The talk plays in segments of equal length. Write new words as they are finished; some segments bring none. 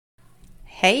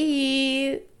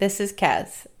Hey, this is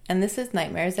Kaz, and this is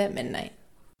Nightmares at Midnight.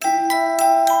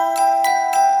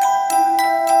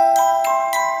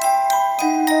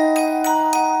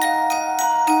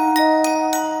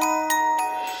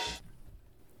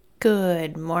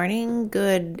 Good morning,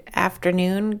 good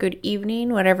afternoon, good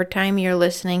evening, whatever time you're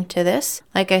listening to this.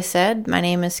 Like I said, my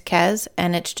name is Kaz,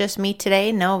 and it's just me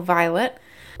today, no Violet.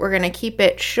 We're going to keep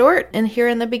it short and here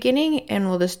in the beginning, and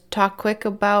we'll just talk quick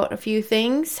about a few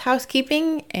things,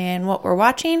 housekeeping, and what we're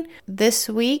watching. This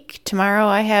week, tomorrow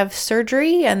I have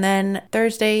surgery, and then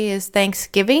Thursday is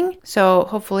Thanksgiving, so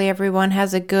hopefully everyone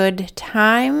has a good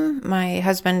time. My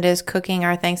husband is cooking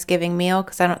our Thanksgiving meal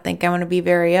because I don't think I'm going to be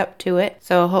very up to it,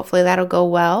 so hopefully that'll go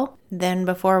well. Then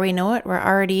before we know it, we're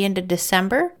already into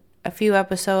December. A few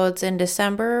episodes in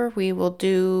December, we will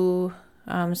do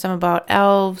some about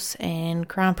elves and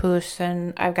Krampus,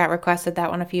 and I've got requested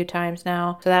that one a few times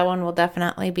now, so that one will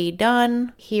definitely be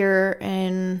done. Here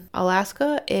in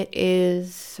Alaska, it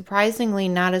is surprisingly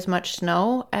not as much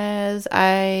snow as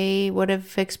I would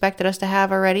have expected us to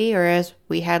have already, or as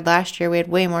we had last year. We had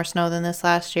way more snow than this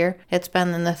last year. It's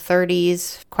been in the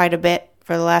 30s quite a bit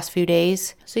for the last few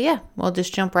days. So yeah, we'll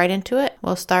just jump right into it.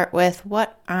 We'll start with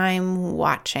what I'm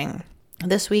watching.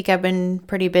 This week I've been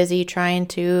pretty busy trying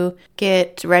to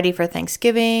get ready for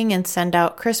Thanksgiving and send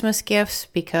out Christmas gifts,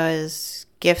 because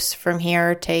gifts from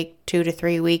here take 2 to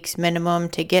 3 weeks minimum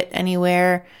to get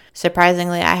anywhere.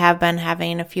 Surprisingly, I have been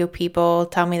having a few people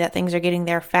tell me that things are getting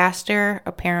there faster.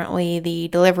 Apparently the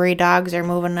delivery dogs are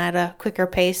moving at a quicker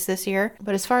pace this year.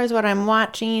 But as far as what I'm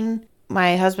watching,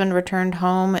 my husband returned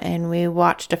home and we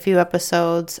watched a few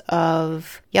episodes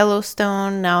of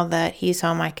Yellowstone. Now that he's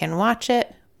home, I can watch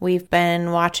it. We've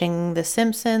been watching The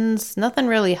Simpsons. Nothing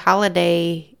really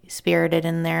holiday spirited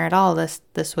in there at all this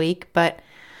week, but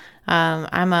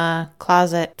I'm a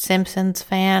closet Simpsons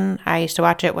fan. I used to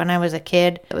watch it when I was a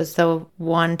kid. It was the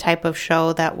one type of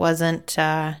show that wasn't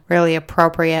really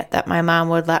appropriate that my mom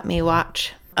would let me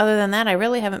watch. Other than that, I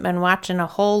really haven't been watching a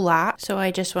whole lot, so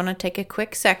I just want to take a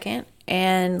quick second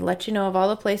and let you know of all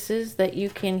the places that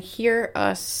you can hear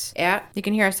us at. You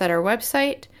can hear us at our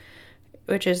website,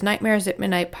 which is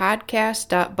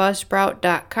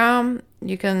nightmaresatmidnightpodcast.buzzsprout.com.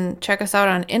 You can check us out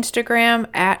on Instagram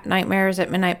at Nightmares at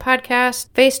Midnight Podcast.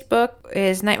 Facebook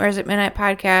is Nightmares at Midnight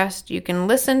Podcast. You can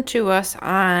listen to us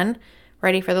on,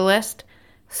 ready for the list,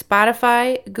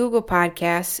 Spotify, Google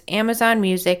Podcasts, Amazon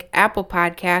Music, Apple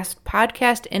Podcasts,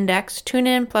 Podcast Index,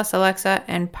 TuneIn plus Alexa,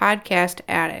 and Podcast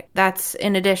Addict. That's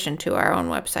in addition to our own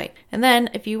website. And then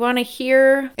if you want to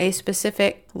hear a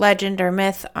specific legend or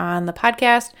myth on the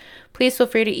podcast, please feel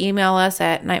free to email us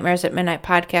at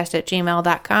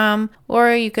nightmaresatmidnightpodcast@gmail.com,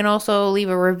 or you can also leave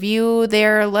a review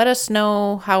there. Let us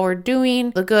know how we're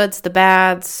doing, the goods, the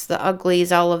bads, the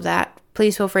uglies, all of that.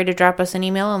 Please feel free to drop us an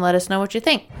email and let us know what you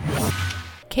think.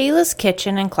 Kayla's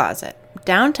Kitchen and Closet.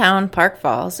 Downtown Park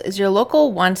Falls is your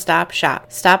local one-stop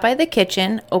shop. Stop by the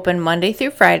kitchen, open Monday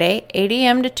through Friday, 8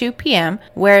 a.m. to 2 p.m.,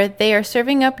 where they are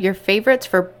serving up your favorites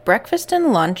for breakfast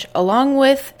and lunch, along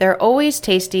with their always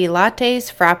tasty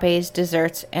lattes, frappes,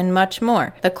 desserts, and much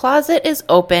more. The Closet is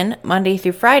open Monday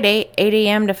through Friday, 8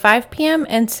 a.m. to 5 p.m.,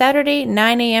 and Saturday,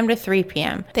 9 a.m. to 3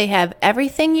 p.m. They have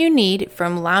everything you need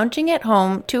from lounging at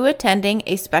home to attending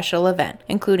a special event,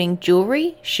 including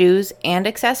jewelry, shoes, and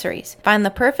accessories. Find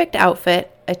the perfect outfit,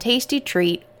 a tasty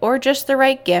treat, or just the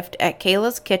right gift at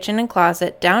Kayla's Kitchen and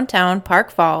Closet, downtown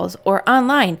Park Falls, or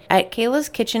online at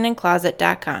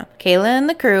kaylaskitchenandcloset.com. Kayla and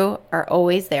the crew are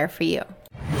always there for you.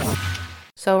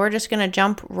 So we're just going to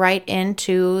jump right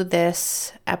into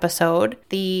this episode.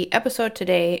 The episode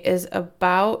today is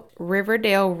about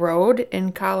Riverdale Road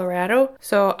in Colorado.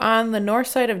 So on the north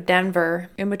side of Denver,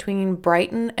 in between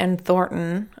Brighton and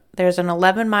Thornton, there's an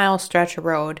 11-mile stretch of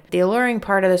road. The alluring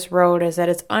part of this road is that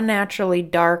it's unnaturally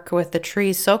dark with the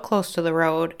trees so close to the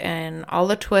road and all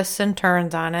the twists and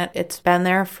turns on it. It's been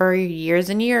there for years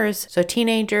and years. So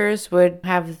teenagers would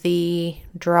have the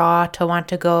draw to want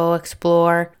to go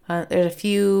explore. There's a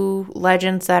few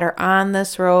legends that are on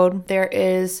this road. There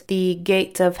is the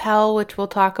Gates of Hell, which we'll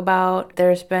talk about.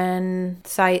 There's been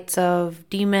sites of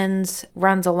demons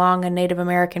runs along a Native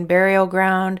American burial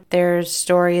ground. There's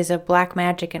stories of black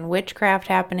magic and witchcraft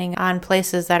happening on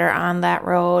places that are on that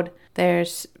road.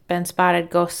 There's been spotted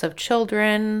ghosts of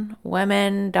children,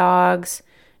 women, dogs.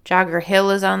 Jogger Hill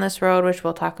is on this road, which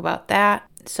we'll talk about that.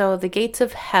 So the Gates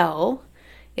of Hell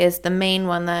is the main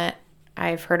one that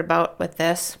I've heard about with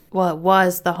this. Well, it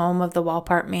was the home of the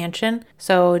Walpart Mansion.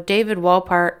 So David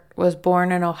Walpart was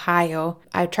born in Ohio.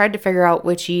 I tried to figure out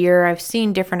which year. I've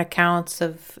seen different accounts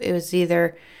of it was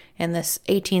either in the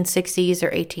 1860s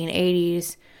or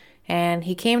 1880s. And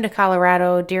he came to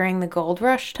Colorado during the gold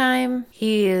rush time.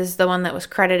 He is the one that was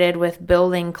credited with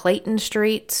building Clayton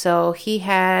Street, so he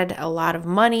had a lot of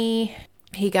money.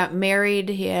 He got married.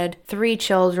 He had 3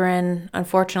 children.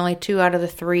 Unfortunately, 2 out of the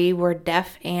 3 were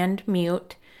deaf and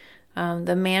mute.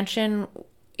 The mansion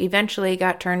eventually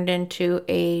got turned into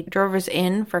a drover's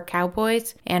inn for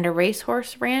cowboys and a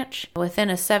racehorse ranch. Within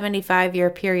a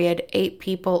 75-year period, 8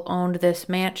 people owned this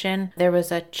mansion. There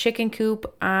was a chicken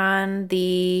coop on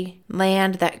the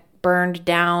land that burned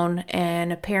down,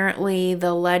 and apparently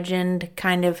the legend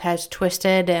kind of has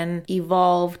twisted and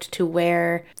evolved to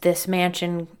where this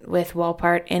mansion with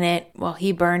Walpart in it, well,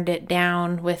 he burned it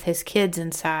down with his kids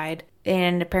inside.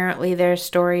 And apparently there's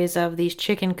stories of these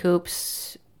chicken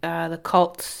coops, the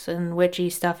cults and witchy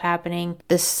stuff happening.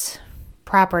 This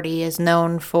property is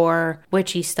known for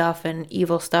witchy stuff and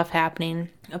evil stuff happening.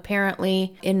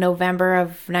 Apparently, in November of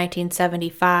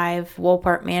 1975,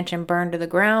 Wolpart Mansion burned to the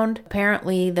ground.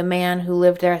 Apparently, the man who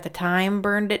lived there at the time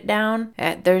burned it down.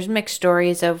 There's mixed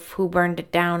stories of who burned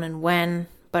it down and when,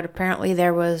 but apparently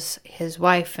there was his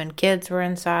wife and kids were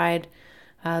inside.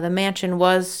 The mansion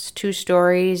was 2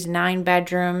 stories, 9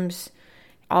 bedrooms.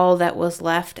 All that was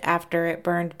left after it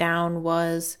burned down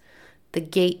was the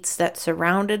gates that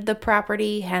surrounded the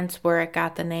property, hence where it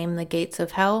got the name the Gates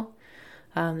of Hell.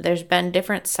 There's been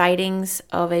different sightings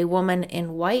of a woman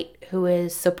in white who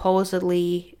is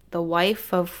supposedly the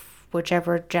wife of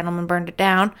whichever gentleman burned it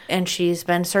down, and she's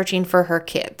been searching for her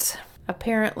kids.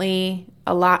 Apparently,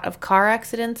 a lot of car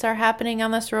accidents are happening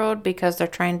on this road because they're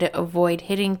trying to avoid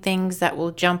hitting things that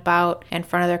will jump out in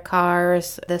front of their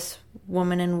cars. This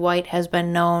woman in white has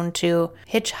been known to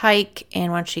hitchhike,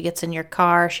 and when she gets in your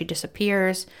car, she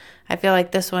disappears. I feel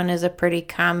like this one is a pretty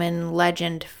common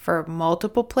legend for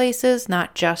multiple places,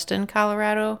 not just in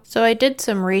Colorado. So I did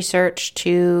some research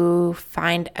to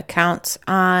find accounts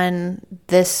on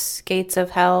this Gates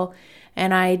of Hell,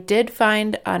 and I did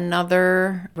find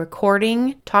another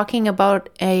recording talking about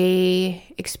a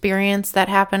experience that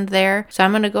happened there. So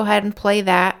I'm going to go ahead and play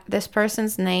that. This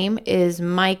person's name is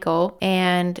Michael,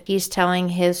 and he's telling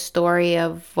his story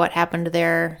of what happened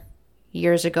there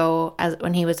years ago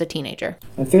when he was a teenager.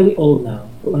 I'm fairly old now,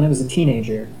 but when I was a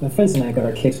teenager, my friends and I got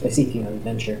our kicks by seeking out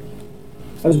adventure.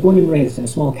 I was born and raised in a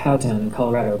small cow town in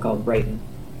Colorado called Brighton.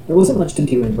 There wasn't much to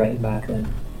do in Brighton back then,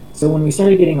 so when we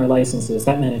started getting our licenses,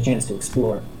 that meant a chance to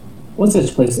explore. One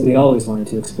such place that we always wanted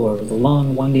to explore was a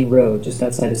long, winding road just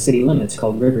outside the city limits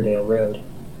called Riverdale Road.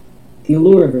 The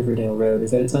allure of Riverdale Road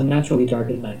is that it's unnaturally dark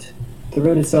at night. The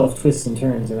road itself twists and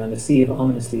turns around a sea of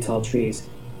ominously tall trees,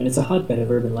 and it's a hotbed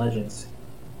of urban legends.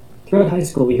 Throughout high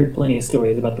school, we heard plenty of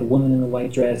stories about the woman in the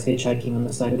white dress hitchhiking on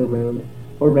the side of the road,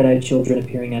 or red-eyed children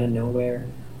appearing out of nowhere,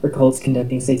 or cults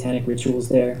conducting satanic rituals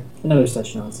there, and other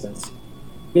such nonsense.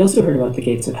 We also heard about the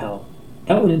Gates of Hell.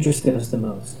 That one interested us the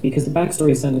most, because the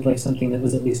backstory sounded like something that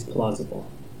was at least plausible.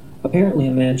 Apparently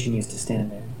a mansion used to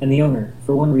stand there, and the owner,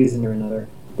 for one reason or another,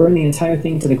 burned the entire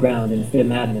thing to the ground in a fit of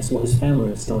madness while his family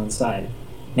was still inside.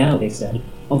 Now, they said,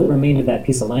 all that remained of that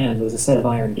piece of land was a set of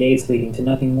iron gates leading to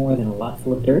nothing more than a lot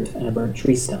full of dirt and a burnt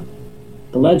tree stump.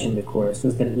 The legend, of course,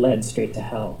 was that it led straight to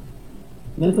hell.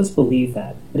 None of us believed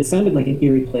that, but it sounded like an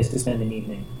eerie place to spend an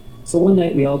evening. So one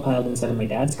night we all piled inside of my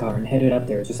dad's car and headed up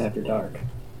there just after dark.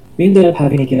 We ended up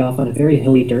having to get off on a very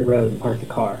hilly dirt road and park the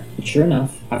car, but sure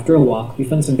enough, after a walk, we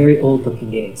found some very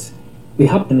old-looking gates. We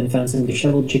hopped them and found some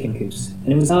disheveled chicken coops,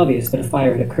 and it was obvious that a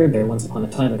fire had occurred there once upon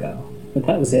a time ago. But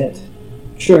that was it.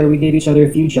 Sure, we gave each other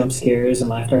a few jump scares and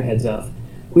laughed our heads off.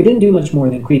 We didn't do much more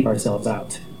than creep ourselves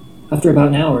out. After about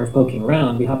an hour of poking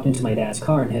around, we hopped into my dad's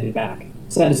car and headed back,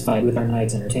 satisfied with our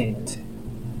night's entertainment.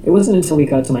 It wasn't until we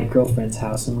got to my girlfriend's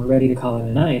house and were ready to call it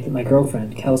a night that my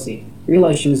girlfriend, Kelsey,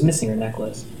 realized she was missing her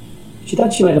necklace. She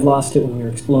thought she might have lost it when we were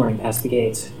exploring past the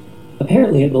gates.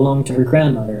 Apparently it belonged to her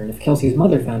grandmother, and if Kelsey's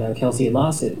mother found out Kelsey had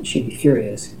lost it, she'd be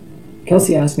furious.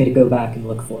 Kelsey asked me to go back and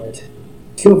look for it.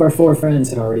 2 of our 4 friends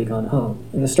had already gone home,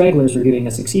 and the stragglers were giving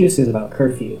us excuses about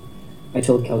curfew. I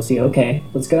told Kelsey, okay,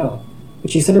 let's go. But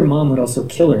she said her mom would also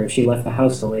kill her if she left the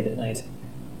house so late at night.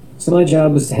 So my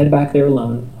job was to head back there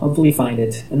alone, hopefully find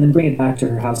it, and then bring it back to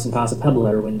her house and toss a pebble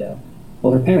at her window.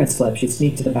 While her parents slept, she'd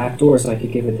sneak to the back door so I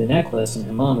could give her the necklace, and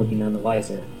her mom would be none the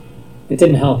wiser. It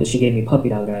didn't help as she gave me puppy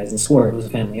dog eyes and swore it was a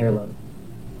family heirloom.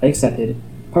 I accepted,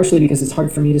 partially because it's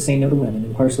hard for me to say no to women,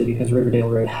 and partially because Riverdale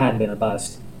Road had been a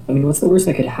bust. I mean, what's the worst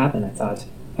that could happen, I thought?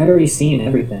 I'd already seen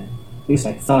everything. At least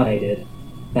I thought I did.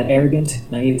 That arrogant,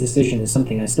 naive decision is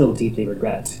something I still deeply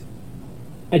regret.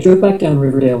 I drove back down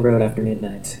Riverdale Road after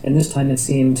midnight, and this time it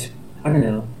seemed,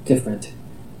 different.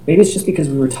 Maybe it's just because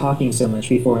we were talking so much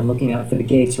before and looking out for the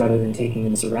gates rather than taking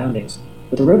in the surroundings,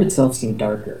 but the road itself seemed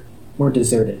darker, more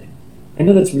deserted. I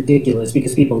know that's ridiculous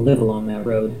because people live along that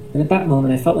road, and at that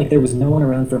moment I felt like there was no one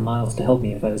around for miles to help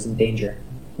me if I was in danger.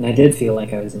 And I did feel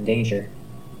like I was in danger.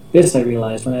 This I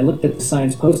realized when I looked at the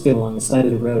signs posted along the side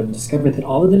of the road and discovered that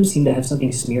all of them seemed to have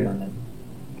something smeared on them.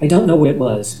 I don't know what it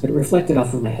was, but it reflected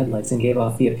off of my headlights and gave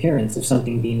off the appearance of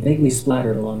something being vaguely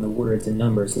splattered along the words and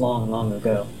numbers long, long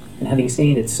ago, and having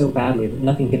stained it so badly that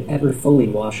nothing could ever fully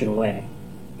wash it away.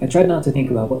 I tried not to think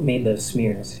about what made those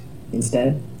smears.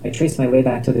 Instead, I traced my way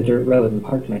back to the dirt road and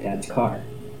parked my dad's car.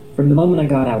 From the moment I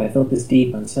got out, I felt this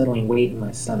deep, unsettling weight in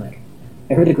my stomach.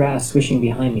 I heard the grass swishing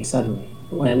behind me suddenly,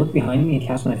 but when I looked behind me and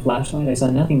cast my flashlight, I saw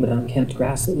nothing but unkempt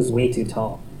grass that was way too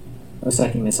tall. I was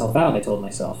psyching myself out, I told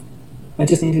myself. I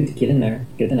just needed to get in there,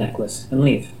 get the necklace, and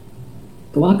leave.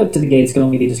 The walk up to the gates could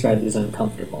only be described as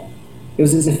uncomfortable. It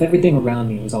was as if everything around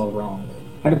me was all wrong,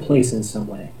 out of place in some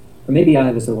way. Or maybe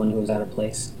I was the one who was out of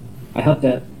place. I hopped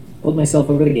up, pulled myself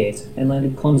over the gate, and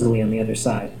landed clumsily on the other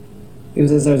side. It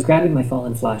was as I was grabbing my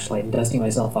fallen flashlight and dusting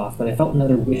myself off that I felt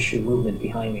another whish or movement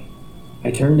behind me. I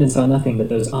turned and saw nothing but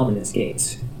those ominous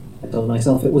gates. I told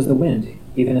myself it was the wind,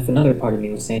 even if another part of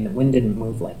me was saying that wind didn't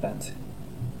move like that.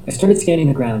 I started scanning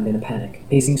the ground in a panic,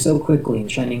 pacing so quickly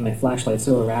and shining my flashlight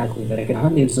so erratically that I could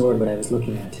hardly absorb what I was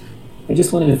looking at. I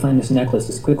just wanted to find this necklace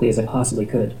as quickly as I possibly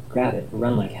could, grab it, and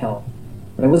run like hell.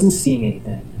 But I wasn't seeing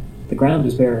anything. The ground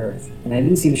was bare earth, and I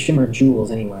didn't see the shimmer of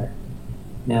jewels anywhere.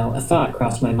 Now, a thought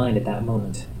crossed my mind at that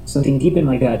moment. Something deep in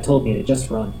my gut told me to just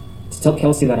run, to tell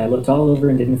Kelsey that I looked all over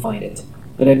and didn't find it,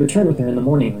 that I'd return with her in the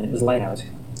morning when it was light out.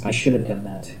 I should have done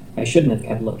that. I shouldn't have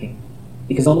kept looking.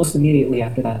 Because almost immediately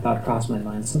after that thought crossed my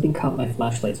mind, something caught my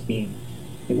flashlight's beam.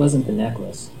 It wasn't the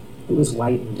necklace. It was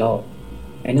white and dull.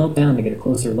 I knelt down to get a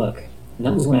closer look, and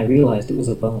that was when I realized it was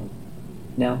a bone.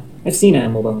 Now, I've seen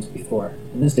animal bones before,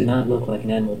 and this did not look like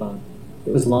an animal bone.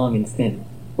 It was long and thin,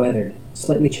 weathered,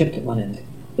 slightly chipped at one end.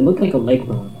 It looked like a leg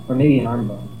bone, or maybe an arm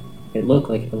bone. It looked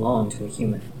like it belonged to a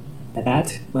human. At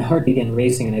that, my heart began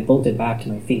racing and I bolted back to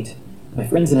my feet. My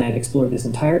friends and I had explored this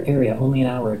entire area only an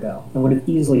hour ago, and would have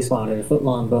easily spotted a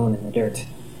foot-long bone in the dirt.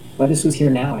 Why this was here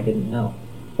now, I didn't know,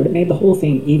 but it made the whole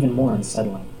thing even more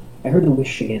unsettling. I heard the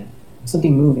whish again,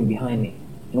 something moving behind me,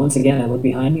 and once again I looked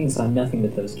behind me and saw nothing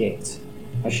but those gates.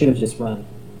 I should have just run.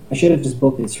 I should have just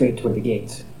bolted straight toward the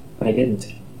gates, but I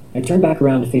didn't. I turned back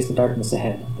around to face the darkness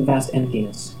ahead, the vast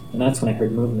emptiness, and that's when I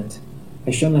heard movement.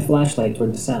 I shone my flashlight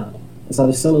toward the sound, and saw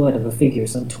the silhouette of a figure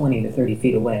some 20 to 30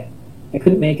 feet away. I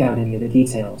couldn't make out any of the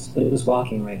details, but it was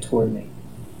walking right toward me.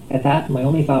 At that, my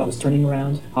only thought was turning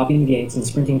around, hopping the gates, and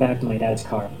sprinting back to my dad's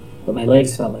car, but my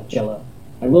legs felt like jello.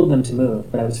 I willed them to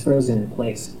move, but I was frozen in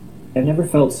place. I've never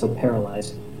felt so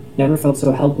paralyzed, never felt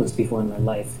so helpless before in my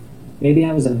life. Maybe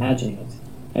I was imagining it.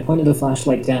 I pointed the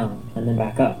flashlight down, and then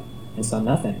back up, and saw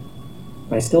nothing.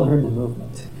 But I still heard the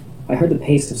movement. I heard the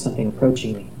pace of something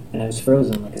approaching me, and I was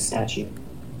frozen like a statue.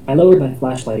 I lowered my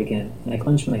flashlight again, and I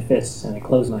clenched my fists, and I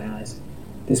closed my eyes.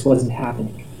 This wasn't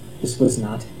happening. This was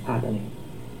not happening.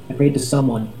 I prayed to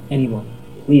someone, anyone,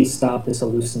 please stop this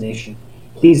hallucination.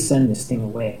 Please send this thing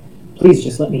away. Please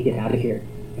just let me get out of here.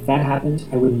 If that happened,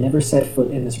 I would never set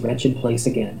foot in this wretched place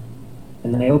again.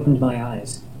 And then I opened my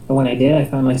eyes, and when I did, I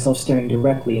found myself staring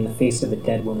directly in the face of a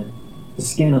dead woman. The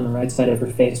skin on the right side of her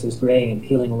face was gray and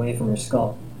peeling away from her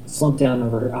skull, slumped down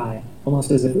over her eye, almost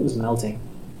as if it was melting.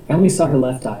 I only saw her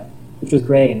left eye, which was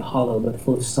gray and hollow but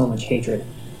full of so much hatred.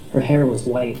 Her hair was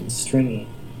white and stringy.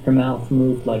 Her mouth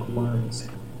moved like worms.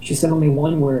 She said only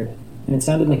one word, and it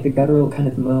sounded like the guttural kind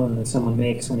of moan that someone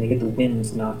makes when they get the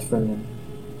wind knocked from them.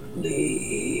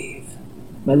 Leave.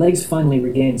 My legs finally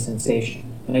regained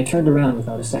sensation, and I turned around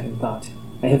without a second thought.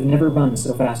 I have never run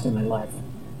so fast in my life.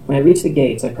 When I reached the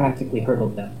gates, I practically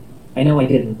hurdled them. I know I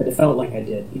didn't, but it felt like I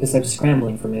did, because I was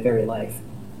scrambling for my very life.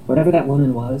 Whatever that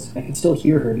woman was, I could still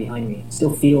hear her behind me,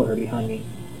 still feel her behind me,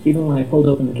 even when I pulled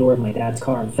open the door of my dad's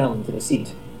car and fell into the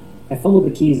seat. I fumbled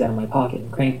the keys out of my pocket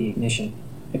and cranked the ignition.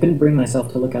 I couldn't bring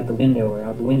myself to look out the window or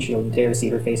out the windshield and dare see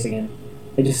her face again.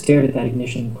 I just stared at that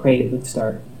ignition and prayed it would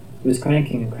start. It was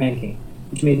cranking and cranking,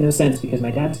 which made no sense because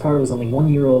my dad's car was only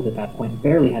 1 year old at that point and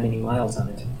barely had any miles on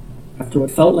it. After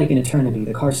what felt like an eternity,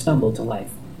 the car stumbled to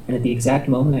life, and at the exact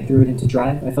moment I threw it into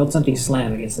drive, I felt something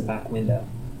slam against the back window.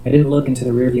 I didn't look into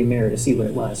the rearview mirror to see what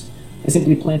it was. I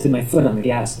simply planted my foot on the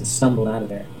gas and stumbled out of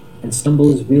there. And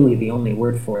stumble is really the only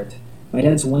word for it. My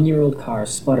dad's 1-year-old car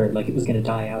sputtered like it was going to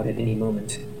die out at any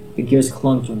moment. The gears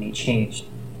clunked when they changed.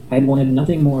 I had wanted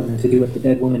nothing more than to do what the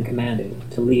dead woman commanded,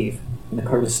 to leave, and the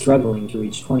car was struggling to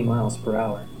reach 20 miles per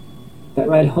hour. That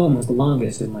ride home was the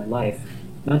longest of my life,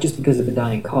 not just because of the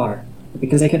dying car, but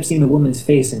because I kept seeing the woman's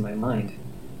face in my mind.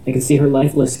 I could see her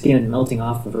lifeless skin melting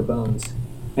off of her bones.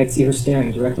 I could see her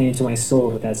staring directly into my soul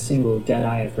with that single dead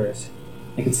eye of hers.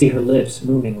 I could see her lips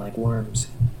moving like worms.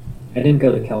 I didn't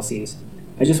go to Kelsey's.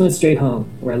 I just went straight home,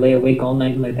 where I lay awake all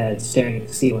night in my bed, staring at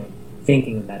the ceiling,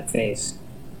 thinking of that face.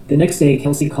 The next day,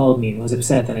 Kelsey called me and was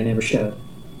upset that I never showed.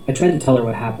 I tried to tell her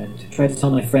what happened, tried to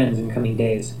tell my friends in coming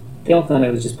days. They all thought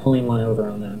I was just pulling one over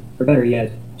on them, or better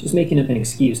yet, just making up an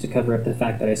excuse to cover up the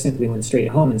fact that I simply went straight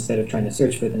home instead of trying to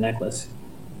search for the necklace.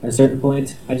 At a certain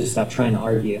point, I just stopped trying to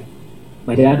argue.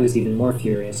 My dad was even more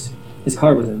furious. His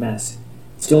car was a mess.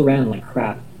 It still ran like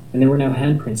crap, and there were now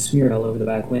handprints smeared all over the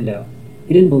back window.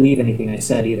 He didn't believe anything I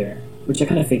said either, which I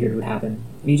kind of figured would happen,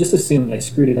 and he just assumed I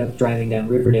screwed it up driving down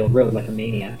Riverdale Road like a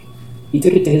maniac. He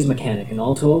took it to his mechanic, and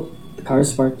all told, the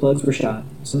car's spark plugs were shot,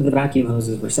 some of the vacuum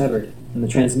hoses were severed, and the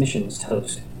transmission was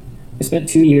toast. I spent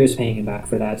 2 years paying him back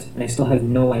for that, and I still have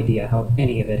no idea how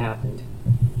any of it happened.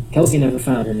 Kelsey never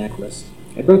found her necklace.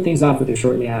 I broke things off with her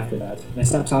shortly after that, and I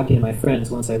stopped talking to my friends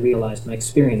once I realized my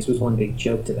experience was one big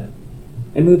joke to them.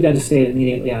 I moved out of state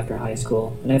immediately after high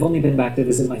school, and I've only been back to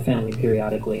visit my family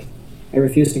periodically. I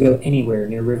refuse to go anywhere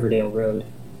near Riverdale Road.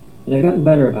 And I've gotten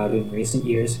better about it in recent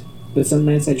years, but some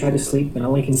nights I try to sleep and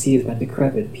all I can see is that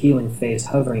decrepit, peeling face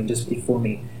hovering just before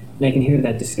me, and I can hear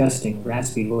that disgusting,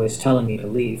 raspy voice telling me to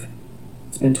leave.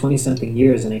 It's been 20-something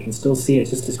years and I can still see it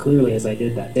just as clearly as I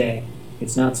did that day.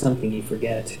 It's not something you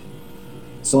forget.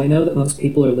 So I know that most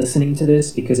people are listening to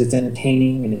this because it's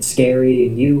entertaining and it's scary,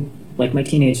 and you, like my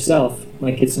teenage self,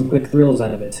 might get some quick thrills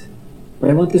out of it. But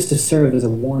I want this to serve as a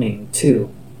warning,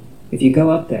 too. If you go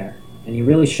up there, and you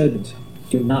really shouldn't,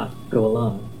 do not go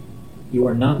alone. You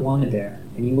are not wanted there,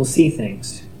 and you will see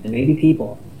things, and maybe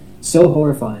people, so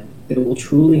horrifying that it will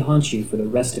truly haunt you for the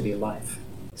rest of your life.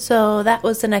 So that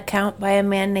was an account by a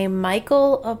man named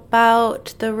Michael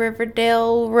about the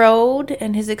Riverdale Road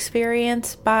and his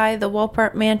experience by the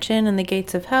Walpart Mansion and the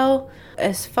Gates of Hell.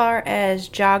 As far as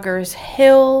Joggers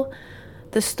Hill,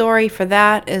 the story for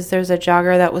that is there's a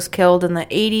jogger that was killed in the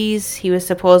 80s. He was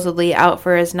supposedly out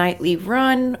for his nightly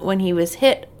run when he was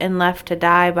hit and left to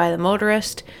die by the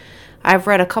motorist. I've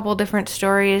read a couple different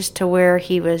stories to where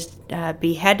he was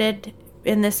beheaded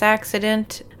in this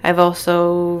accident. I've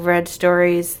also read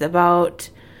stories about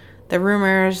the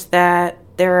rumors that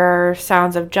there are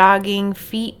sounds of jogging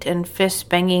feet and fists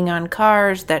banging on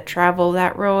cars that travel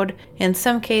that road. In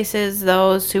some cases,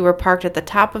 those who were parked at the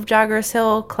top of Joggers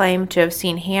Hill claim to have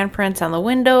seen handprints on the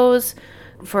windows.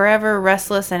 Forever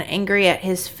restless and angry at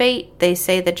his fate, they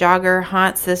say the jogger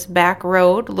haunts this back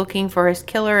road looking for his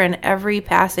killer in every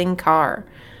passing car.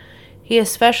 He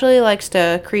especially likes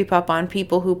to creep up on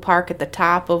people who park at the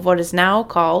top of what is now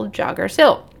called Joggers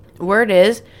Hill. Word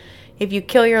is, if you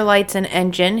kill your lights and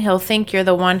engine, he'll think you're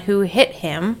the one who hit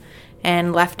him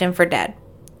and left him for dead.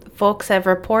 Folks have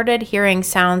reported hearing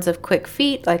sounds of quick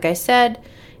feet, like I said,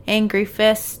 angry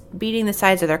fists beating the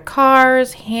sides of their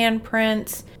cars,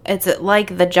 handprints. It's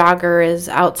like the jogger is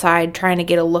outside trying to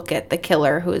get a look at the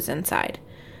killer who is inside.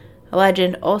 A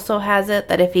legend also has it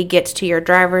that if he gets to your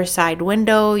driver's side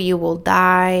window, you will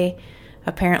die.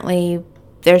 Apparently,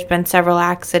 there's been several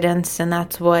accidents, and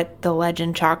that's what the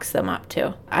legend chalks them up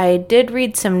to. I did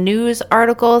read some news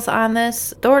articles on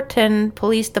this. Thornton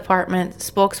Police Department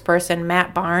spokesperson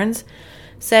Matt Barnes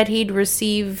said he'd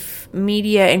receive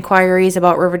media inquiries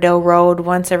about Riverdale Road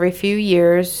once every few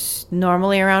years,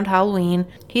 normally around Halloween.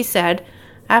 He said,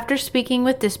 "After speaking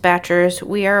with dispatchers,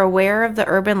 we are aware of the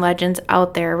urban legends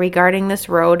out there regarding this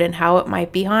road and how it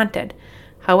might be haunted.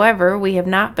 However, we have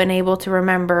not been able to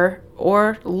remember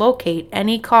or locate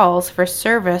any calls for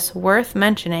service worth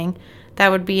mentioning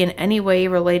that would be in any way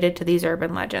related to these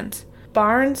urban legends."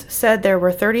 Barnes said there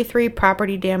were 33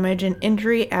 property damage and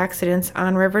injury accidents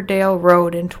on Riverdale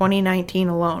Road in 2019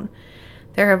 alone.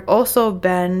 There have also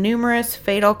been numerous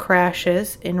fatal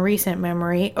crashes in recent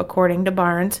memory, according to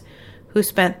Barnes, who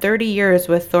spent 30 years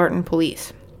with Thornton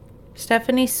Police.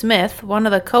 Stephanie Smith, one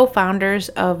of the co-founders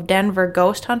of Denver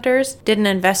Ghost Hunters, did an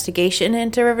investigation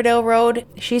into Riverdale Road.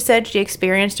 She said she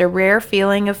experienced a rare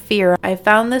feeling of fear. "I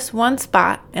found this one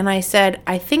spot, and I said,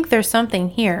 I think there's something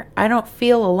here. I don't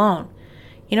feel alone."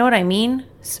 "You know what I mean?"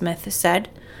 Smith said.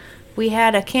 "We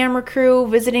had a camera crew,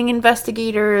 visiting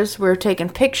investigators. We were taking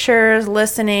pictures,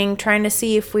 listening, trying to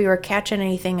see if we were catching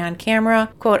anything on camera.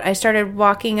 Quote, I started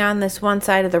walking on this one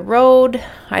side of the road.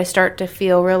 I start to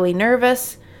feel really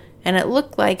nervous, and it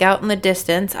looked like out in the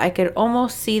distance I could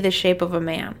almost see the shape of a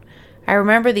man. I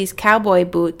remember these cowboy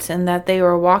boots and that they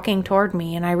were walking toward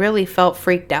me, and I really felt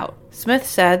freaked out." Smith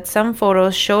said some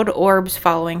photos showed orbs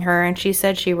following her, and she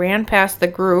said she ran past the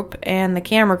group and the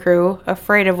camera crew,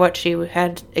 afraid of what she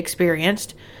had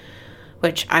experienced,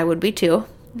 which I would be too.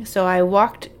 "So I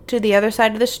walked to the other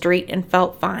side of the street and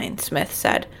felt fine," Smith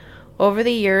said. Over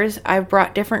the years, I've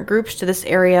brought different groups to this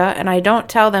area, and I don't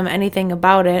tell them anything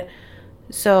about it.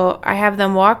 So I have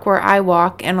them walk where I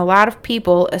walk, and a lot of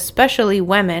people, especially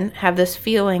women, have this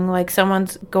feeling like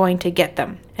someone's going to get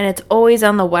them. And it's always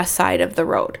on the west side of the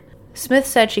road. Smith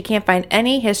said she can't find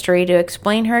any history to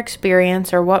explain her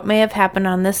experience or what may have happened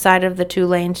on this side of the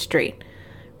two-lane street.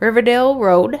 Riverdale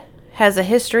Road has a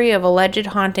history of alleged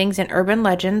hauntings and urban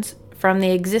legends, from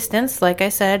the existence, like I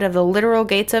said, of the literal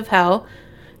gates of hell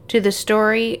to the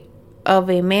story of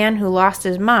a man who lost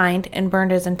his mind and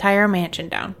burned his entire mansion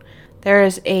down. There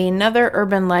is another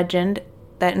urban legend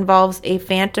that involves a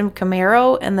phantom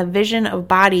Camaro and the vision of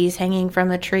bodies hanging from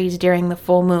the trees during the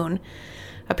full moon.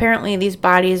 Apparently, these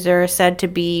bodies are said to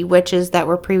be witches that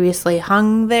were previously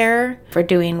hung there for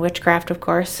doing witchcraft, of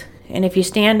course. And if you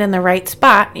stand in the right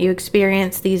spot, you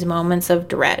experience these moments of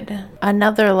dread.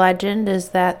 Another legend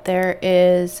is that there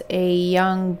is a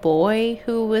young boy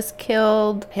who was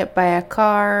killed, hit by a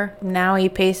car. Now he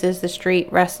paces the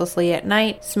street restlessly at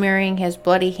night, smearing his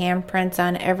bloody handprints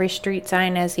on every street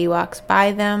sign as he walks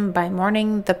by them. By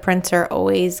morning, the prints are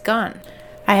always gone.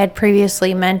 I had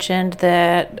previously mentioned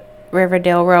that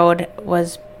Riverdale Road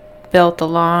was built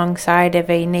alongside of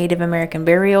a Native American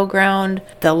burial ground.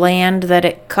 The land that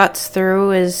it cuts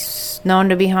through is known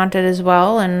to be haunted as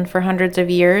well, and for hundreds of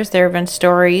years there have been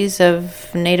stories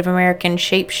of Native American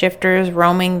shapeshifters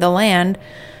roaming the land,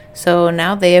 so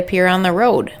now they appear on the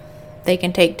road. They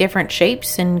can take different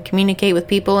shapes and communicate with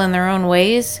people in their own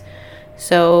ways.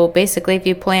 So basically, if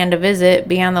you plan to visit,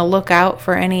 be on the lookout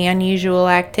for any unusual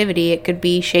activity. It could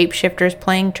be shapeshifters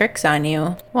playing tricks on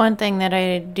you. One thing that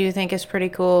I do think is pretty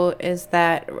cool is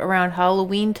that around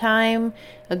Halloween time,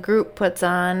 a group puts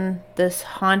on this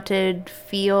haunted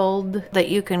field that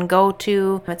you can go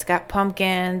to. It's got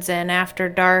pumpkins, and after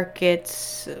dark,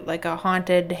 it's like a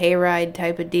haunted hayride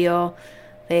type of deal.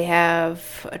 They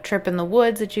have a trip in the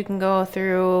woods that you can go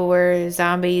through where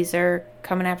zombies are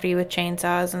coming after you with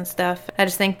chainsaws and stuff. I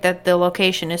just think that the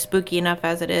location is spooky enough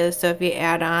as it is, so if you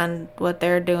add on what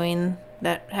they're doing,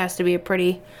 that has to be a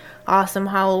pretty awesome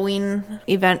Halloween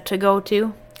event to go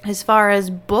to. As far as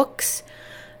books,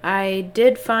 I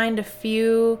did find a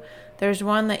few. There's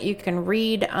one that you can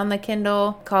read on the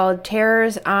Kindle called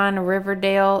Terrors on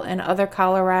Riverdale and Other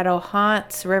Colorado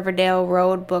Haunts, Riverdale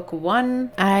Road Book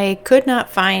 1. I could not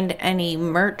find any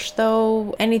merch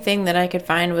though. Anything that I could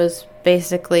find was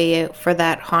basically for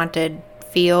that haunted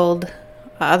field.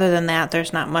 Other than that,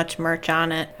 there's not much merch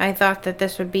on it. I thought that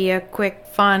this would be a quick,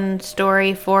 fun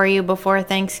story for you before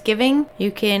Thanksgiving. You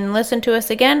can listen to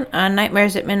us again on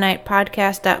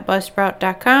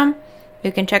nightmaresatmidnightpodcast.buzzsprout.com.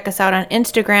 You can check us out on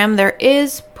Instagram. There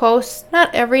is posts,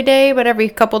 not every day, but every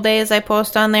couple days I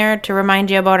post on there to remind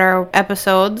you about our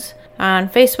episodes. On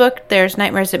Facebook, there's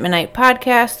Nightmares at Midnight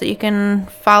Podcast that you can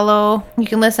follow. You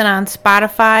can listen on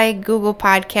Spotify, Google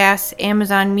Podcasts,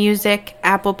 Amazon Music,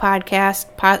 Apple Podcasts,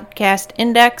 Podcast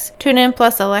Index, TuneIn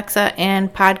Plus Alexa,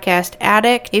 and Podcast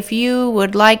Addict. If you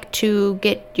would like to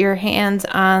get your hands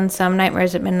on some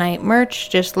Nightmares at Midnight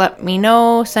merch, just let me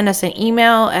know. Send us an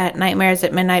email at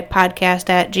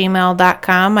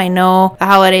nightmaresatmidnightpodcast@gmail.com. I know the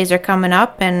holidays are coming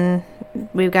up, and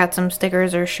we've got some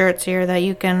stickers or shirts here that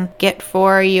you can get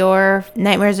for your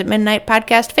Nightmares at Midnight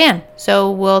podcast fan. So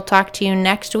we'll talk to you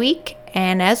next week.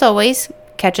 And as always,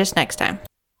 catch us next time.